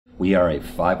We are a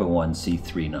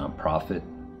 501c3 nonprofit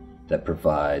that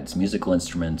provides musical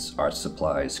instruments, art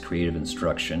supplies, creative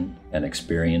instruction, and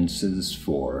experiences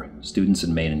for students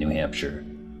in Maine and New Hampshire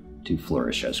to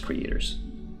flourish as creators.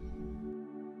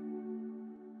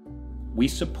 We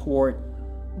support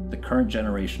the current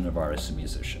generation of artists and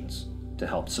musicians to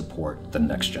help support the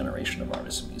next generation of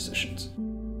artists and musicians.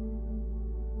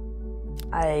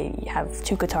 I have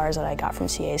 2 guitars that I got from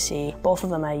CAC. Both of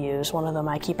them I use. One of them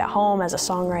I keep at home as a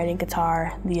songwriting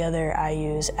guitar. The other I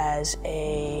use as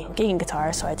a gigging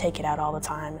guitar, so I take it out all the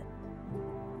time.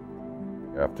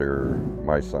 After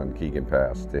my son Keegan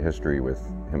passed, the history with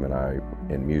him and I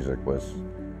in music was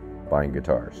buying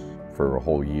guitars. For a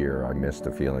whole year, I missed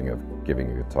the feeling of giving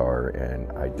a guitar,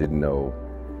 and I didn't know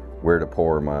where to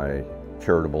pour my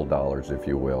charitable dollars, if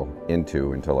you will,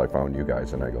 into until I found you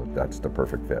guys, and I go, that's the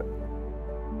perfect fit.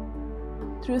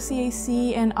 Through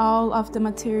CAC and all of the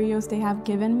materials they have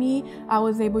given me, I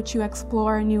was able to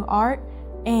explore new art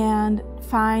and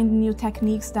find new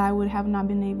techniques that I would have not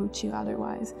been able to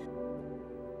otherwise.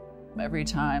 Every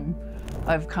time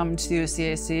I've come to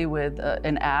CAC with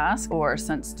an ask or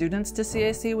sent students to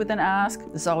CAC with an ask,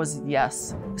 it's always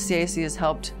yes. CAC has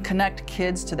helped connect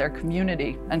kids to their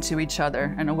community and to each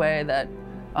other in a way that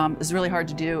is really hard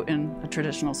to do in a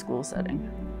traditional school setting.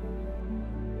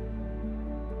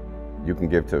 You can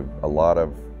give to a lot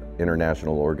of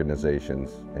international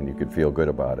organizations and you could feel good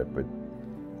about it, but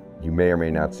you may or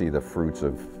may not see the fruits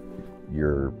of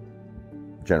your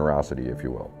generosity, if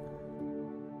you will.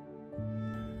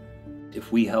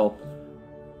 If we help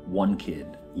one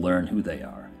kid learn who they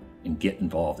are and get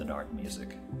involved in art and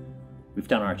music, we've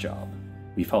done our job.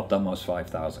 We've helped almost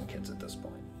 5,000 kids at this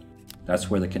point. That's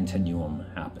where the continuum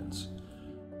happens.